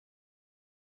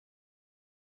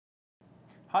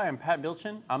Hi, I'm Pat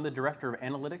Bilchin. I'm the Director of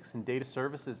Analytics and Data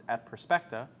Services at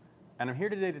Perspecta, and I'm here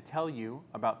today to tell you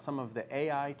about some of the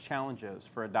AI challenges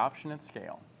for adoption at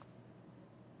scale.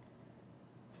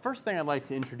 First thing I'd like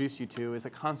to introduce you to is a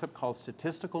concept called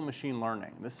statistical machine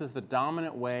learning. This is the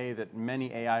dominant way that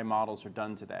many AI models are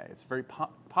done today. It's a very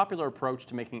popular approach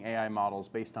to making AI models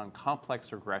based on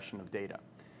complex regression of data.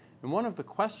 And one of the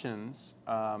questions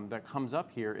that comes up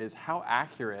here is how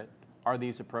accurate are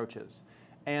these approaches?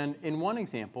 And in one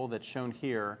example that's shown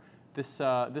here, this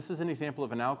is an example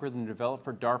of an algorithm developed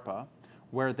for DARPA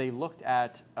where they looked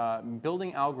at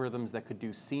building algorithms that could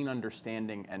do scene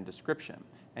understanding and description.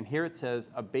 And here it says,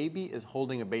 a baby is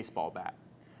holding a baseball bat.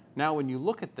 Now when you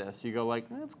look at this, you go like,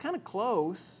 it's kind of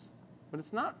close, but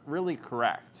it's not really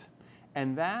correct.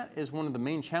 And that is one of the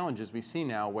main challenges we see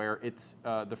now, where it's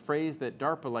the phrase that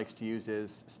DARPA likes to use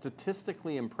is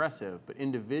statistically impressive, but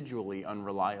individually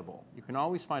unreliable. You can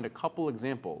always find a couple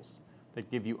examples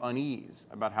that give you unease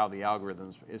about how the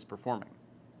algorithm is performing.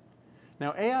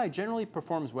 Now, AI generally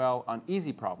performs well on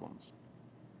easy problems,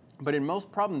 but in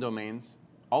most problem domains,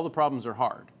 all the problems are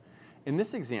hard. In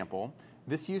this example,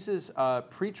 this uses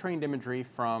pre-trained imagery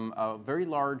from a very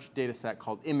large data set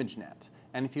called ImageNet.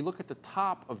 And if you look at the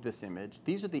top of this image,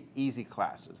 these are the easy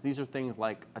classes. These are things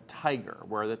like a tiger,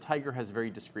 where the tiger has very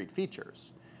discrete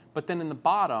features. But then in the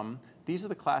bottom, these are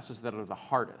the classes that are the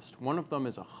hardest. One of them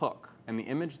is a hook, and the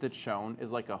image that's shown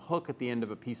is like a hook at the end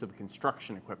of a piece of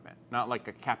construction equipment, not like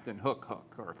a Captain Hook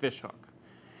hook or a fish hook.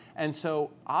 And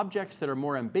so objects that are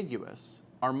more ambiguous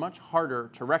are much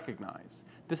harder to recognize.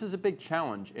 This is a big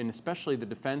challenge in especially the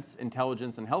defense,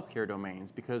 intelligence, and healthcare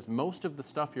domains, because most of the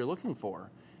stuff you're looking for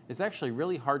is actually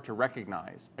really hard to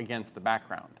recognize against the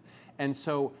background. And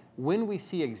so when we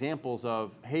see examples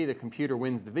of, hey, the computer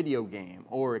wins the video game,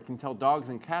 or it can tell dogs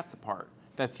and cats apart,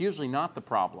 that's usually not the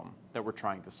problem that we're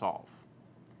trying to solve.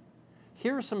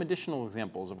 Here are some additional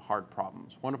examples of hard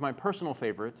problems. One of my personal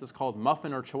favorites is called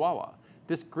Muffin or Chihuahua.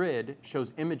 This grid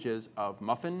shows images of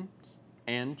muffins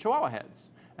and Chihuahua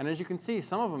heads. And as you can see,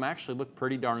 some of them actually look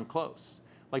pretty darn close.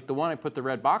 Like the one I put the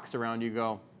red box around, you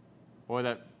go, boy,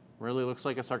 that really looks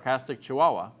like a sarcastic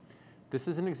Chihuahua. This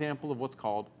is an example of what's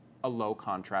called a low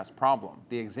contrast problem.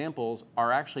 The examples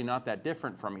are actually not that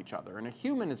different from each other, and a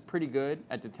human is pretty good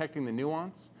at detecting the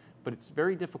nuance, but it's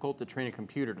very difficult to train a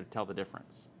computer to tell the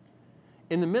difference.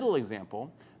 In the middle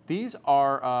example, these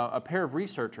are a pair of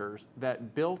researchers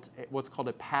that built what's called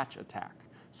a patch attack.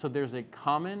 So there's a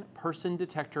common person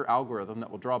detector algorithm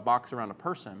that will draw a box around a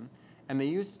person, and they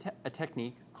used a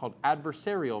technique called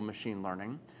adversarial machine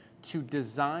learning to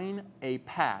design a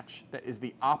patch that is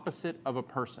the opposite of a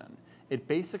person. It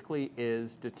basically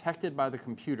is detected by the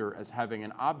computer as having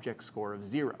an object score of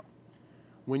 0.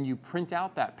 When you print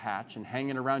out that patch and hang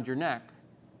it around your neck,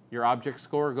 your object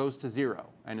score goes to 0,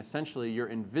 and essentially you're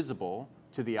invisible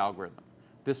to the algorithm.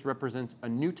 This represents a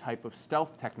new type of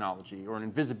stealth technology, or an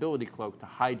invisibility cloak, to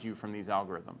hide you from these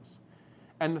algorithms.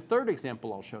 And the third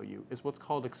example I'll show you is what's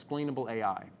called explainable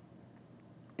AI.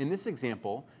 In this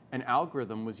example, an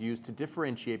algorithm was used to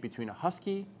differentiate between a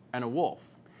husky and a wolf.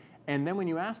 And then when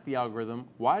you ask the algorithm,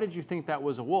 why did you think that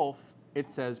was a wolf?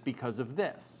 It says, because of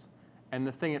this. And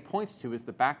the thing it points to is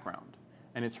the background.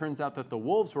 And it turns out that the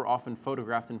wolves were often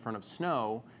photographed in front of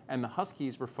snow, and the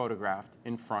huskies were photographed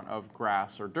in front of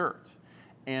grass or dirt.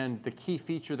 And the key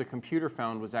feature the computer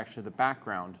found was actually the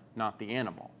background, not the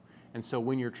animal. And so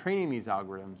when you're training these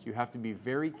algorithms, you have to be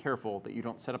very careful that you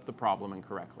don't set up the problem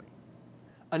incorrectly.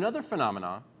 Another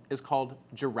phenomenon is called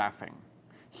giraffing.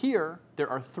 Here, there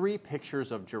are 3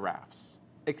 pictures of giraffes,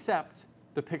 except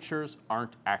the pictures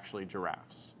aren't actually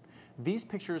giraffes. These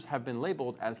pictures have been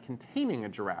labeled as containing a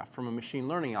giraffe from a machine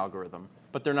learning algorithm,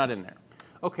 but they're not in there.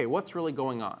 Okay, what's really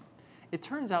going on? It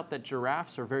turns out that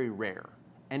giraffes are very rare,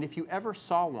 and if you ever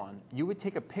saw one, you would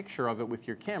take a picture of it with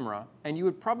your camera, and you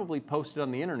would probably post it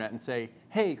on the internet and say,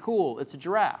 hey, cool, it's a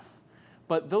giraffe.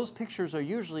 But those pictures are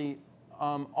usually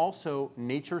also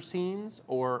nature scenes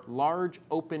or large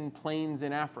open plains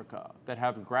in Africa that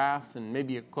have grass and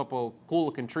maybe a couple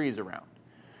cool-looking trees around.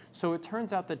 So it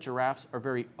turns out that giraffes are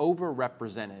very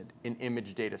overrepresented in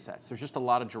image data sets. There's just a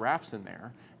lot of giraffes in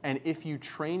there. And if you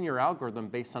train your algorithm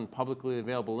based on publicly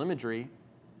available imagery,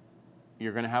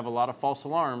 you're going to have a lot of false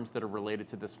alarms that are related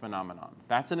to this phenomenon.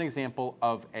 That's an example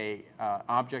of an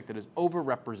object that is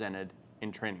overrepresented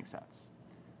in training sets.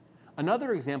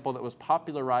 Another example that was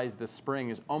popularized this spring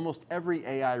is almost every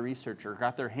AI researcher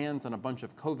got their hands on a bunch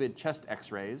of COVID chest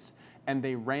x-rays, and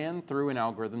they ran through an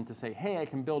algorithm to say, hey, I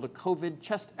can build a COVID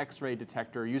chest x-ray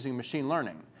detector using machine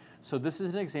learning. So this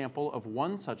is an example of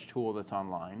one such tool that's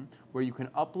online where you can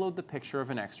upload the picture of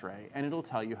an X-ray and it'll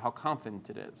tell you how confident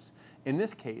it is. In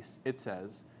this case, it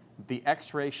says the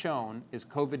X-ray shown is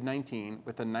COVID-19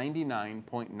 with a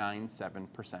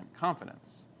 99.97%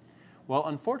 confidence. Well,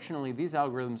 unfortunately, these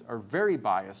algorithms are very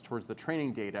biased towards the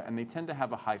training data and they tend to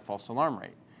have a high false alarm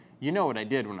rate. You know what I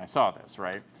did when I saw this,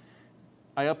 right?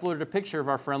 I uploaded a picture of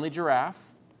our friendly giraffe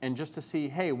and just to see,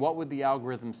 hey, what would the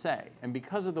algorithm say? And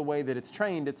because of the way that it's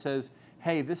trained, it says,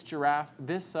 hey, this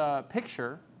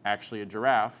picture, actually a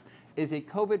giraffe, is a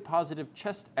COVID positive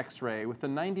chest X-ray with a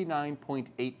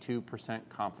 99.82%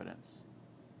 confidence.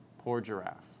 Poor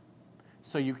giraffe.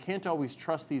 So you can't always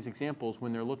trust these examples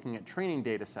when they're looking at training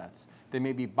data sets. They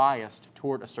may be biased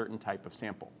toward a certain type of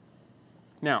sample.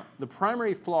 Now, the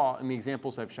primary flaw in the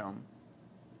examples I've shown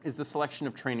is the selection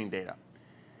of training data.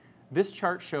 This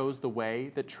chart shows the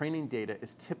way that training data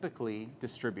is typically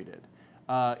distributed.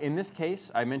 In this case,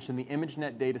 I mentioned the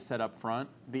ImageNet data set up front.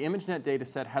 The ImageNet data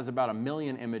set has about 1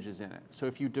 million images in it. So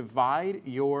if you divide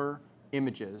your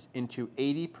images into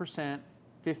 80%,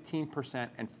 15%,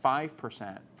 and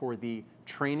 5% for the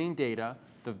training data,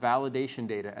 the validation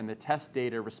data, and the test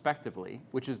data respectively,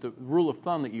 which is the rule of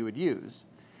thumb that you would use,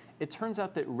 it turns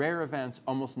out that rare events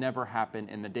almost never happen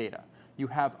in the data. You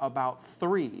have about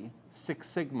 3 Six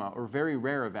Sigma or very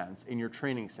rare events in your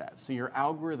training set. So your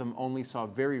algorithm only saw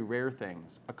very rare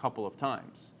things a couple of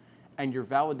times. And your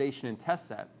validation and test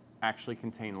set actually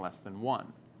contain less than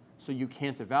 1. So you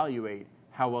can't evaluate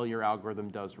how well your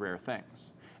algorithm does rare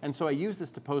things. And so I use this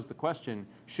to pose the question,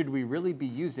 should we really be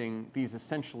using these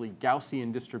essentially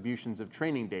Gaussian distributions of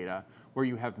training data where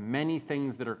you have many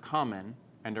things that are common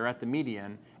and are at the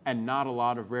median and not a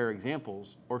lot of rare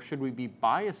examples, or should we be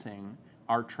biasing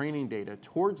our training data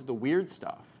towards the weird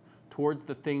stuff, towards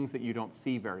the things that you don't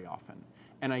see very often?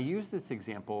 And I use this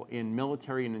example in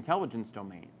military and intelligence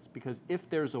domains because if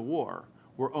there's a war,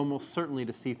 we're almost certainly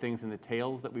to see things in the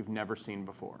tails that we've never seen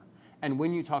before. And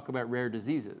when you talk about rare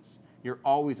diseases, you're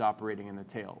always operating in the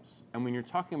tails. And when you're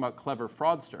talking about clever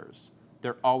fraudsters,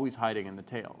 they're always hiding in the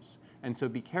tails. And so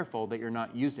be careful that you're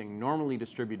not using normally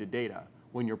distributed data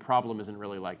when your problem isn't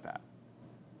really like that.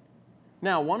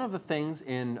 Now, one of the things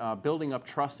in building up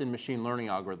trust in machine learning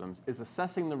algorithms is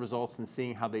assessing the results and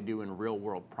seeing how they do in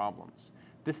real-world problems.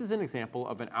 This is an example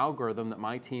of an algorithm that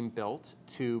my team built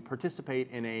to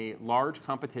participate in a large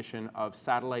competition of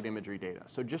satellite imagery data.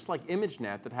 So just like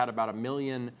ImageNet that had about 1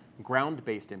 million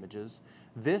ground-based images,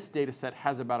 this data set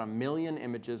has about 1 million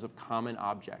images of common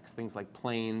objects, things like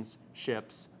planes,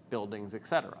 ships, buildings,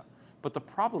 etc. But the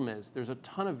problem is there's a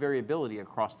ton of variability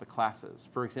across the classes.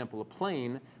 For example, a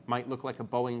plane might look like a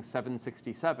Boeing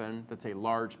 767 that's a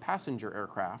large passenger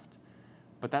aircraft,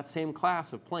 but that same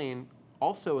class of plane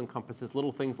also encompasses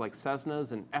little things like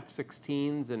Cessnas and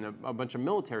F-16s and a bunch of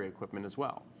military equipment as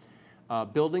well.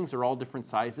 Buildings are all different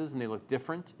sizes and they look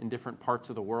different in different parts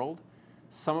of the world.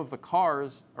 Some of the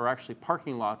cars are actually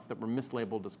parking lots that were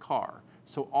mislabeled as car.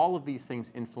 So all of these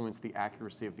things influence the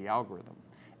accuracy of the algorithm.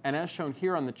 And as shown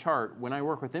here on the chart, when I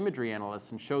work with imagery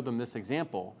analysts and show them this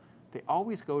example, they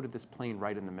always go to this plane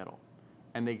right in the middle.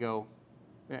 And they go,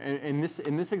 in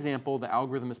this example, the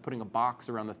algorithm is putting a box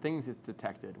around the things it's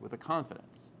detected with a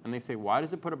confidence. And they say, why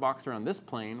does it put a box around this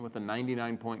plane with a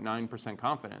 99.9%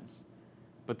 confidence,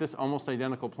 but this almost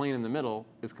identical plane in the middle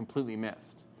is completely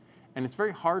missed? And it's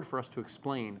very hard for us to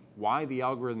explain why the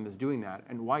algorithm is doing that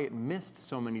and why it missed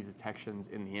so many detections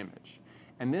in the image.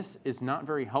 And this is not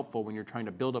very helpful when you're trying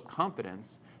to build up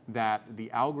confidence that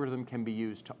the algorithm can be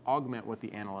used to augment what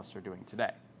the analysts are doing today.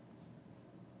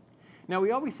 Now,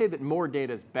 we always say that more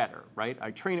data is better, right? I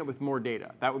train it with more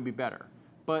data. That would be better.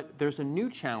 But there's a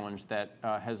new challenge that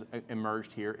has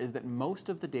emerged here is that most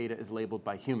of the data is labeled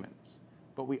by humans.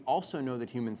 But we also know that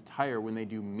humans tire when they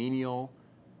do menial,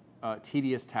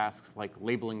 tedious tasks like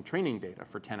labeling training data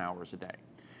for 10 hours a day.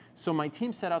 So my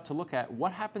team set out to look at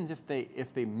what happens if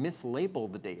they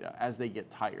mislabel the data as they get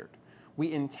tired.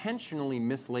 We intentionally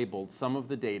mislabeled some of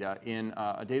the data in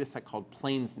a data set called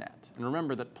PlanesNet. And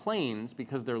remember that planes,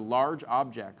 because they're large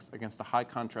objects against a high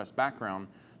contrast background,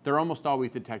 they're almost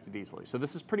always detected easily. So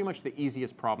this is pretty much the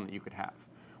easiest problem that you could have.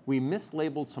 We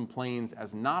mislabeled some planes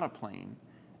as not a plane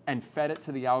and fed it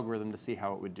to the algorithm to see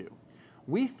how it would do.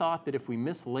 We thought that if we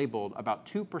mislabeled about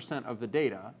 2% of the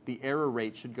data, the error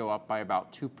rate should go up by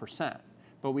about 2%.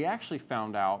 But we actually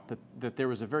found out that there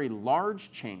was a very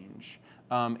large change.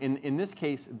 In this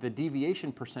case, the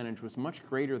deviation percentage was much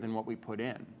greater than what we put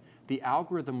in. The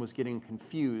algorithm was getting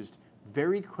confused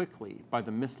very quickly by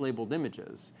the mislabeled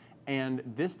images. And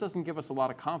this doesn't give us a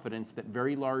lot of confidence that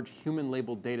very large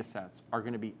human-labeled data sets are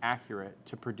going to be accurate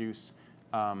to produce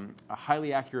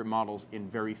highly accurate models in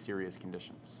very serious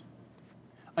conditions.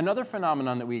 Another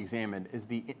phenomenon that we examined is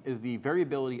the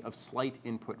variability of slight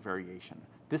input variation.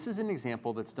 This is an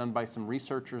example that's done by some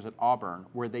researchers at Auburn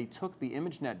where they took the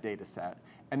ImageNet data set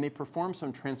and they performed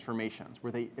some transformations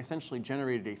where they essentially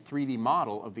generated a 3D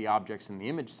model of the objects in the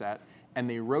image set and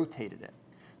they rotated it.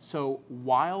 So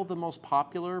while the most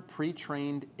popular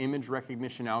pre-trained image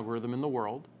recognition algorithm in the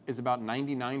world is about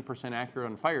 99% accurate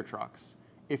on fire trucks,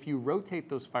 if you rotate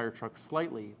those fire trucks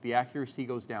slightly, the accuracy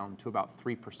goes down to about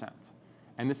 3%.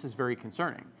 And this is very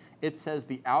concerning. It says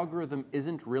the algorithm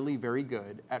isn't really very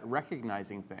good at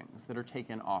recognizing things that are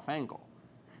taken off angle.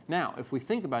 Now, if we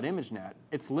think about ImageNet,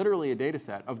 it's literally a data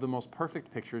set of the most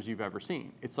perfect pictures you've ever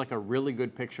seen. It's like a really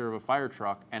good picture of a fire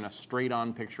truck and a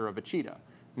straight-on picture of a cheetah.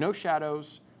 No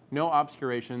shadows, no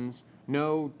obscurations,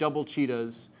 no double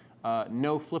cheetahs,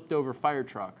 no flipped over fire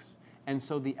trucks. And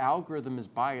so the algorithm is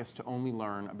biased to only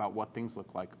learn about what things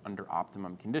look like under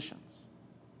optimum conditions.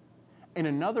 In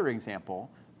another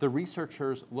example, the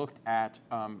researchers looked at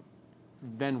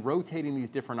then rotating these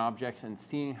different objects and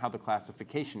seeing how the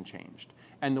classification changed.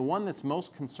 And the one that's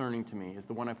most concerning to me is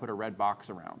the one I put a red box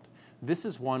around. This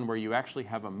is one where you actually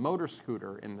have a motor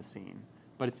scooter in the scene,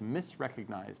 but it's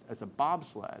misrecognized as a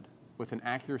bobsled with an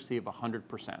accuracy of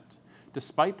 100%.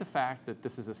 Despite the fact that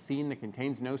this is a scene that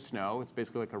contains no snow, it's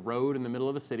basically like a road in the middle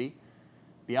of a city,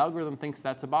 the algorithm thinks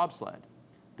that's a bobsled.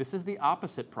 This is the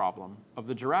opposite problem of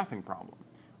the giraffing problem.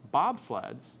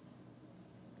 Bobsleds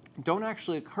don't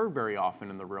actually occur very often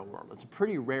in the real world. It's a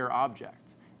pretty rare object.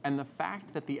 And the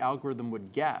fact that the algorithm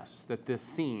would guess that this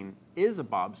scene is a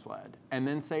bobsled and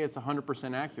then say it's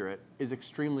 100% accurate is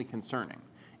extremely concerning.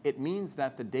 It means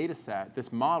that the data set,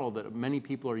 this model that many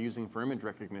people are using for image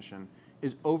recognition,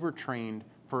 is overtrained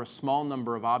for a small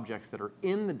number of objects that are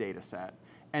in the data set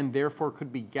and therefore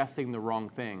could be guessing the wrong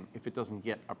thing if it doesn't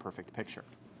get a perfect picture.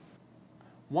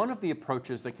 One of the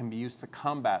approaches that can be used to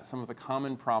combat some of the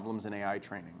common problems in AI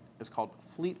training is called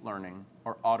fleet learning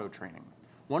or auto training.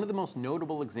 One of the most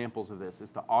notable examples of this is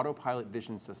the autopilot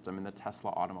vision system in the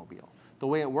Tesla automobile. The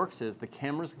way it works is the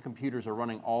cameras and computers are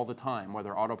running all the time,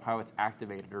 whether autopilot's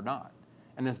activated or not.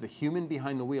 And as the human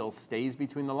behind the wheel stays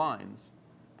between the lines,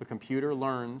 the computer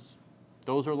learns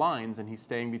those are lines and he's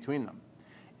staying between them.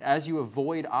 As you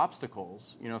avoid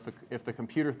obstacles, if the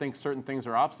computer thinks certain things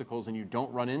are obstacles and you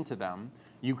don't run into them,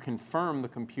 you confirm the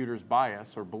computer's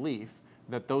bias or belief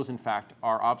that those in fact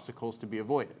are obstacles to be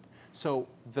avoided. So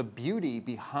the beauty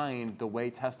behind the way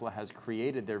Tesla has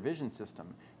created their vision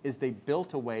system is they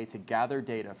built a way to gather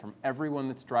data from everyone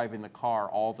that's driving the car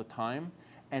all the time,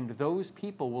 and those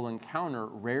people will encounter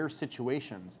rare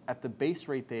situations at the base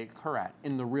rate they occur at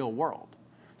in the real world.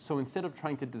 So instead of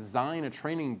trying to design a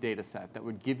training data set that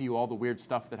would give you all the weird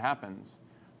stuff that happens,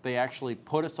 they actually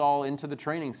put us all into the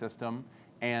training system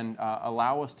and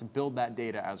allow us to build that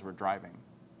data as we're driving.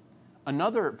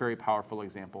 Another very powerful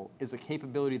example is a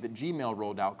capability that Gmail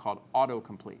rolled out called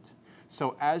autocomplete.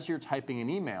 So as you're typing an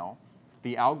email,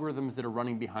 the algorithms that are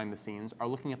running behind the scenes are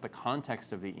looking at the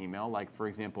context of the email, like for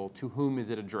example, to whom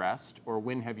is it addressed, or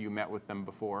when have you met with them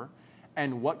before,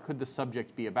 and what could the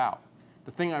subject be about.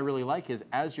 The thing I really like is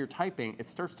as you're typing, it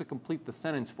starts to complete the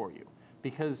sentence for you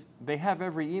because they have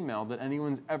every email that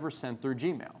anyone's ever sent through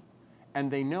Gmail. And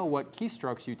they know what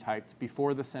keystrokes you typed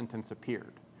before the sentence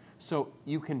appeared. So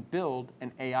you can build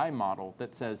an AI model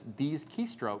that says these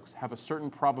keystrokes have a certain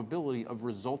probability of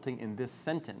resulting in this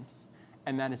sentence,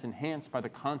 and that is enhanced by the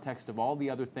context of all the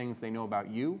other things they know about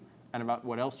you and about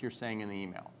what else you're saying in the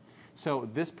email. So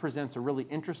this presents a really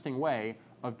interesting way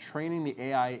of training the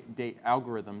AI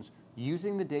algorithms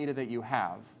using the data that you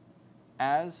have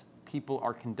as people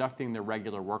are conducting their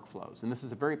regular workflows. And this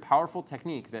is a very powerful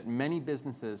technique that many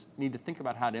businesses need to think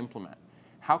about how to implement.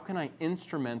 How can I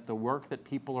instrument the work that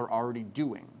people are already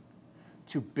doing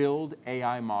to build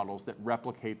AI models that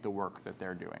replicate the work that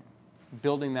they're doing,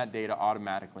 building that data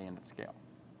automatically and at scale?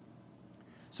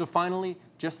 So finally,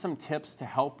 just some tips to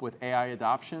help with AI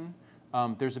adoption.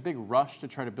 There's a big rush to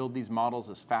try to build these models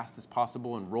as fast as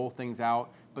possible and roll things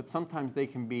out, but sometimes they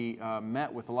can be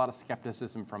met with a lot of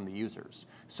skepticism from the users.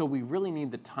 So we really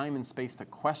need the time and space to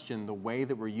question the way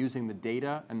that we're using the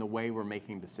data and the way we're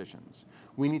making decisions.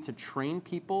 We need to train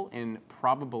people in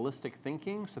probabilistic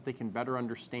thinking so that they can better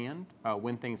understand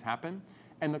when things happen,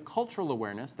 and the cultural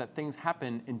awareness that things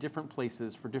happen in different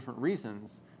places for different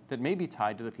reasons that may be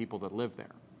tied to the people that live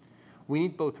there. We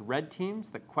need both red teams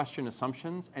that question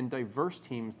assumptions and diverse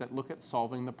teams that look at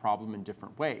solving the problem in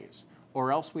different ways,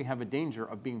 or else we have a danger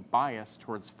of being biased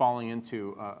towards falling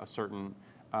into a certain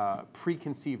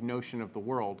preconceived notion of the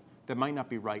world that might not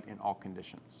be right in all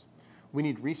conditions. We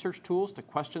need research tools to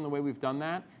question the way we've done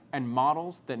that and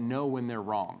models that know when they're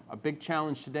wrong. A big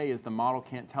challenge today is the model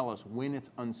can't tell us when it's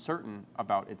uncertain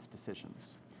about its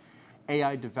decisions.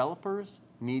 AI developers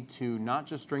need to not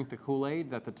just drink the Kool-Aid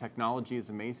that the technology is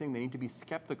amazing, they need to be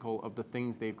skeptical of the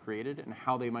things they've created and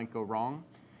how they might go wrong.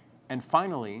 And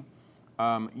finally,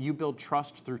 you build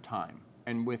trust through time.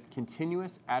 And with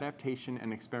continuous adaptation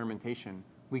and experimentation,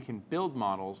 we can build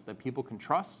models that people can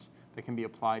trust, that can be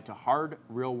applied to hard,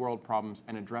 real-world problems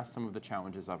and address some of the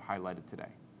challenges I've highlighted today.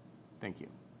 Thank you.